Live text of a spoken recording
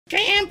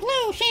Shampoo,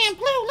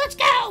 let's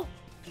go!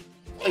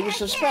 Oh, you're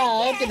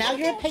subscribed, and now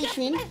you're a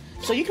patron,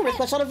 so you can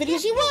request all the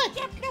videos you want.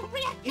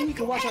 And you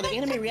can watch all the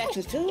anime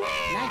reactions too.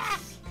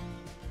 Nice.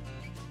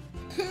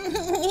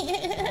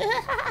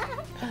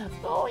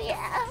 Oh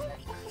yeah.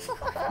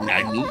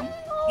 Nani?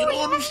 You know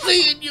what I'm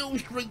saying, yo?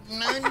 Straight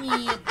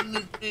Nani up in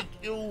this bitch,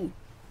 yo.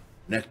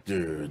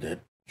 Nectar, that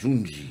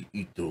Junji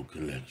Ito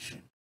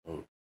Collection.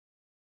 Oh,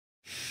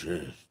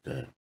 shit,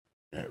 that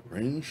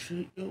rain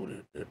shit, yo.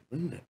 That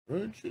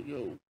bird shit,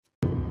 yo.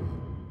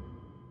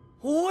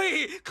 お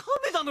い、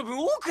亀田の分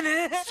多く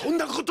ね。そん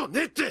なこと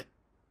ねって。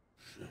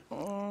う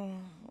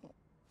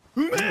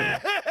めえ。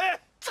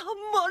た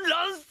ま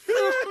らんす。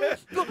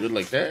Good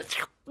like that?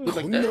 Good こ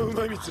like んな that? う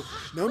まい蜜、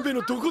南米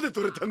のどこで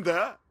取れたん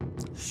だ？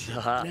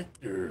さあ、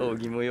お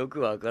ぎもよ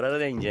くわから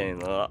ないんじゃねえ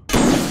の。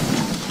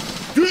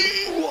一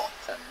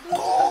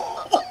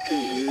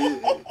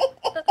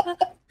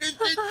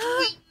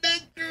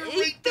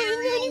体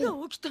何が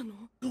起きたの？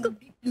こ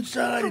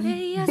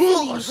れ休みよ。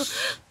だ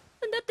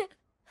って。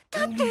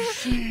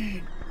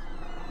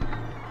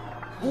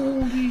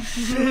Holy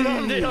shit! な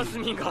んでヤス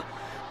ミンが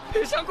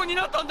ぺしゃんこに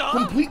なったんだ？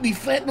 Completely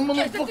fat, the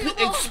motherfucker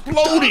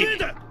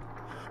exploded!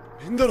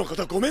 メンダの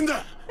方ごめん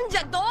だ。じ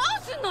ゃあどう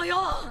すんのよ。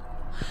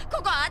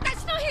ここ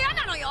私の部屋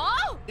なのよ。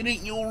 It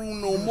ain't your room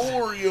no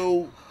more,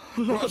 yo.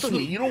 Trust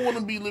me, you don't want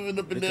to be living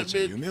up in 俺た that ち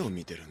は bitch. 夢を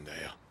見てるん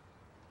だよ。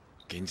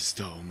現実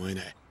とは思え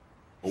ない。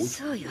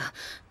そうよ。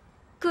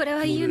これ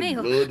は夢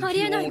よ。 Blood あり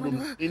え and ない all も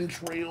の。 them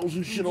entrails and じ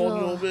shit ゃ on あ your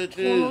この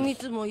bitches.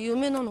 蜜も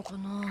夢なのか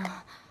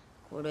な。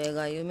これ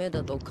が夢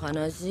だと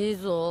悲しい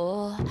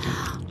ぞ。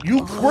 You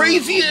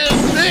crazy ass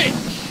bitch!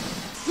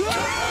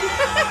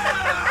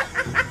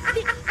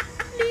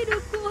 リル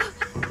コ、今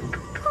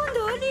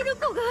度はリル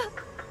コが。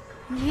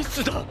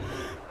蜜だ。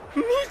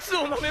蜜を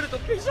舐めると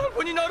ぺしゃん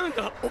こになるん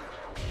だ。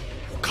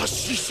おか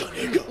しいじゃね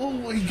えか。 Oh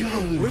my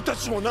god. 俺た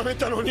ちも舐め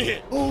たの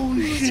に。Oh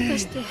もしか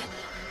し shit. て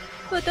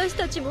私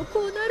たちもこ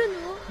うなるの？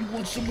 You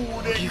want some more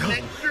of that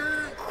nectar?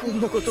 こ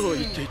んなことを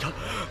言っていた。こ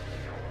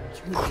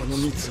の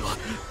蜜は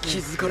気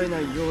づかれな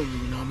いよう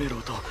に舐め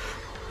ろと。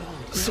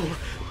そう、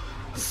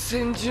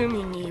先住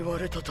民に言わ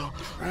れたと。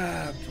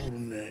Tribe told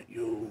him that,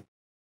 yo.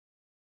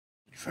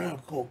 The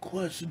tribe called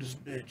Quest in this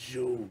bitch,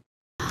 yo.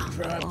 The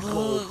tribe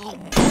called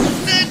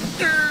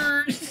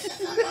Nectar!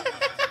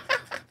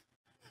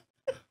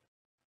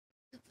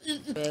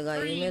 これ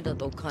が夢だ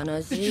と悲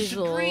し It's い just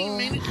ぞ。 a dream,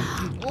 man.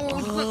 Oh,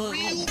 it's not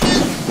real, bitch.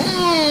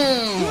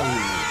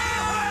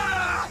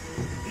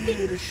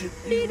 Yeah, this shit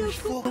real as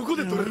fuck. どこ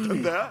で取れた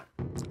んだ？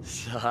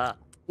さあ、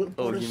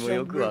おぎも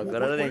よくわか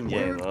らないんじゃ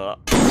ねえの。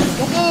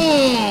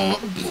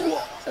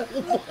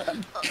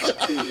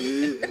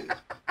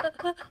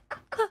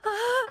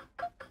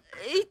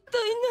一体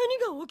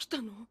何が起き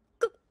たの？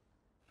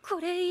こ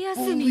れ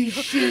休み Holy よ。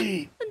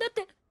 shit! だっ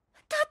て。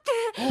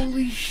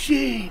 Holy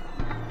shit!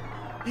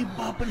 They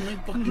popping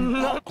like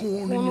fucking こ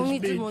popcorn の in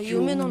蜜 this も bitch,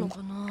 夢な yo. の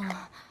か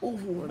な。 Oh,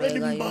 これ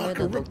が Red 夢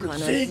Vodka だと悲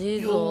represent, し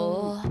い yo.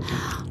 ぞ。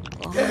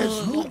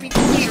 Yes, movie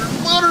theater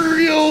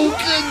butter, yo. God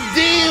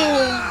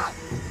damn.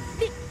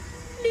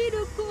 リ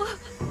ルコ、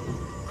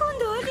今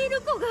度はリル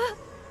コが。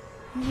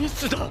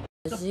蜜だ。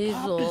悲しい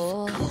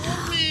ぞ。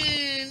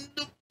 Coming,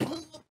 the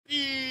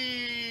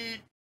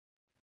puppet.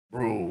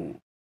 Bro,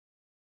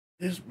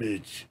 this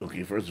bitch.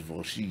 Okay, first of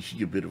all, she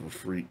a bit of a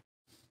freak.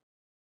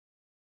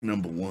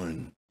 Number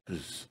one,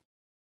 cause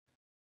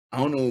I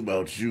don't know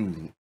about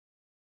you.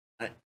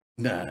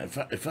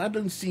 If I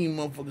done seen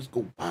motherfuckers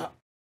go pop,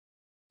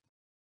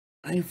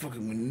 I ain't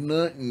fucking with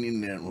nothing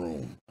in that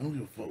room. I don't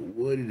give a fuck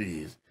what it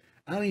is.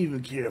 I don't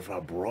even care if I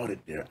brought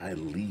it there. I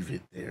leave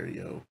it there,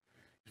 yo.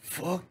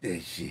 Fuck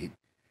that shit.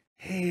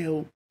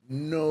 Hell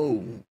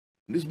no.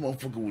 This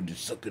motherfucker was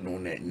just sucking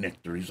on that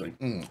nectar. He's like,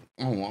 oh,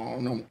 I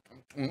don't know.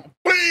 Bam!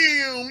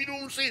 You know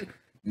what I'm saying?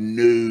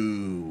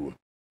 No.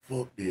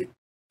 Fuck it.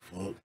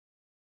 Fuck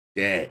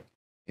that.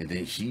 And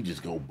then she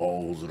just go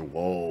balls to the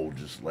wall,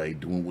 just like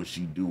doing what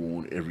she do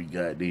on every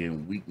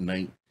goddamn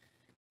weeknight.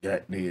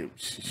 Goddamn,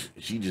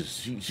 she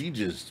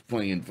just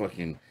playing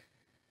fucking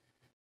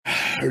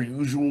her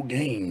usual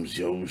games,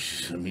 yo.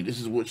 I mean, this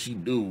is what she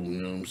do,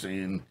 you know what I'm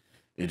saying?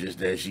 It's just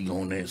that she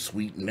on that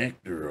sweet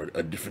nectar, or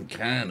a different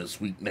kind of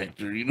sweet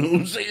nectar, you know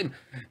what I'm saying?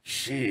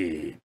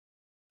 Shit.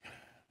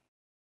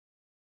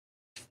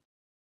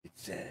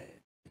 It's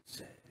sad. It's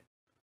sad.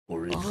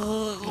 Or is it?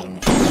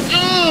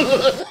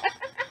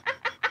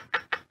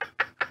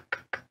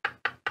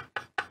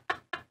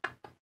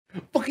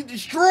 Fucking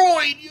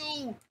destroyed,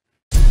 yo!